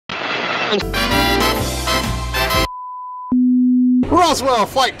Roswell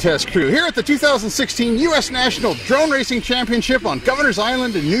Flight Test Crew here at the 2016 U.S. National Drone Racing Championship on Governor's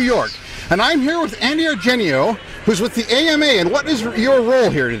Island in New York. And I'm here with Andy Argenio, who's with the AMA. And what is your role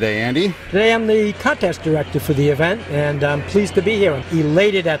here today, Andy? Today I'm the contest director for the event, and I'm pleased to be here. I'm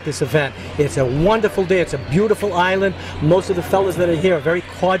elated at this event. It's a wonderful day. It's a beautiful island. Most of the fellas that are here are very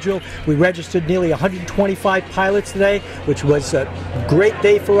cordial. We registered nearly 125 pilots today, which was a great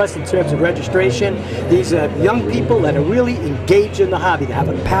day for us in terms of registration. These are young people that are really engaged in the hobby. They have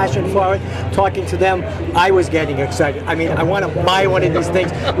a passion for it. Talking to them, I was getting excited. I mean, I want to buy one of these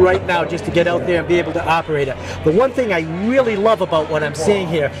things right now just to get out there and be able to operate it. The one thing I really love about what I'm seeing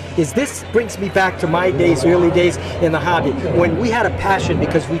here is this brings me back to my days, early days in the hobby, when we had a passion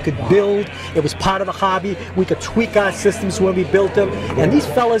because we could build. It was part of the hobby. We could tweak our systems when we built them, and these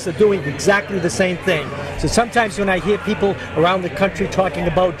fellas are doing exactly the same thing. So sometimes when I hear people around the country talking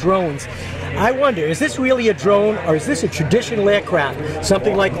about drones, I wonder, is this really a drone, or is this a traditional aircraft,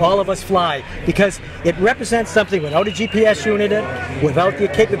 something like all of us fly? Because it represents something without a GPS unit in it, without the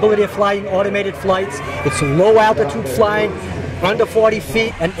capability of flying automated flights. It's low altitude flying, under 40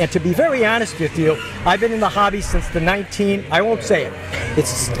 feet, and to be very honest with you, I've been in the hobby since the I won't say it,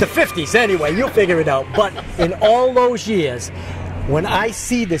 it's the 50s anyway, you'll figure it out, but in all those years, when I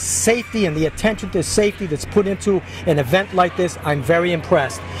see the safety and the attention to safety that's put into an event like this, I'm very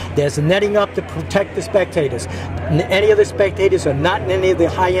impressed. There's netting up to protect the spectators. Any of the spectators are not in any of the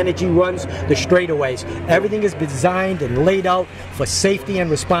high energy runs, the straightaways. Everything is designed and laid out for safety and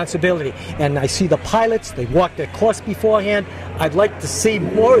responsibility. And I see the pilots, they walk their course beforehand. I'd like to see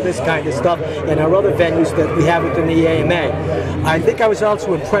more of this kind of stuff in our other venues that we have within the AMA. I think I was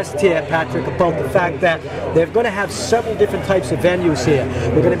also impressed here, Patrick, about the fact that they're going to have several different types of venues here.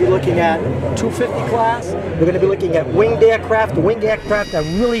 We're going to be looking at 250 class. We're going to be looking at winged aircraft. The winged aircraft,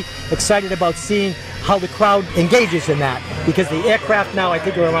 I'm really excited about seeing how the crowd engages in that, because the aircraft now I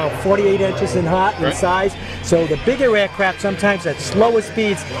think are around 48 inches in size. So the bigger aircraft sometimes at slower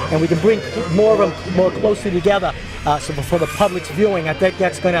speeds, and we can bring more of them more closely together. So for the public's viewing, I think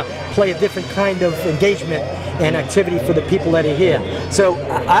that's going to play a different kind of engagement and activity for the people that are here. So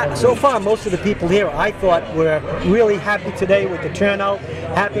so far, most of the people here, I thought, were really happy today with the turnout,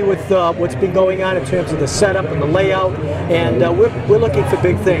 happy with what's been going on in terms of the setup and the layout, and we're looking for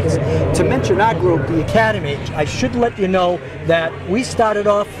big things. To mention our group, the Academy, I should let you know that we started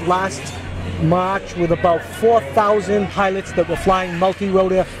off last March with about 4,000 pilots that were flying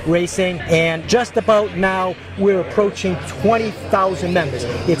multi-rotor racing, and just about now we're approaching 20,000 members.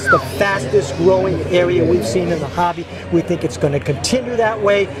 It's the fastest growing area we've seen in the hobby. We think it's going to continue that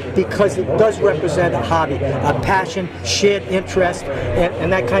way because it does represent a hobby, a passion, shared interest,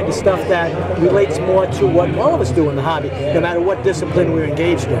 and that kind of stuff that relates more to what all of us do in the hobby, no matter what discipline we're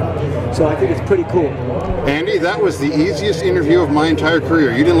engaged in. So I think it's pretty cool. Andy, that was the easiest interview of my entire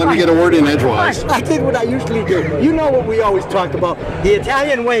career. You didn't let me get a word in edgewise. I did what I usually do. You know what we always talk about. The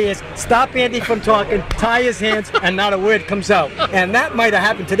Italian way is stop Andy from talking, tie his hands, and not a word comes out. And that might have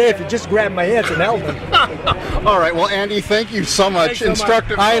happened today if you just grabbed my hands and held them. All right. Well, Andy, thank you so much. So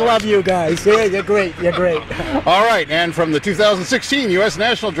Instructive. I love you guys. Yeah, you're great. You're great. All right. And from the 2016 U.S.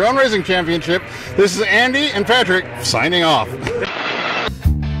 National Drone Racing Championship, this is Andy and Patrick signing off.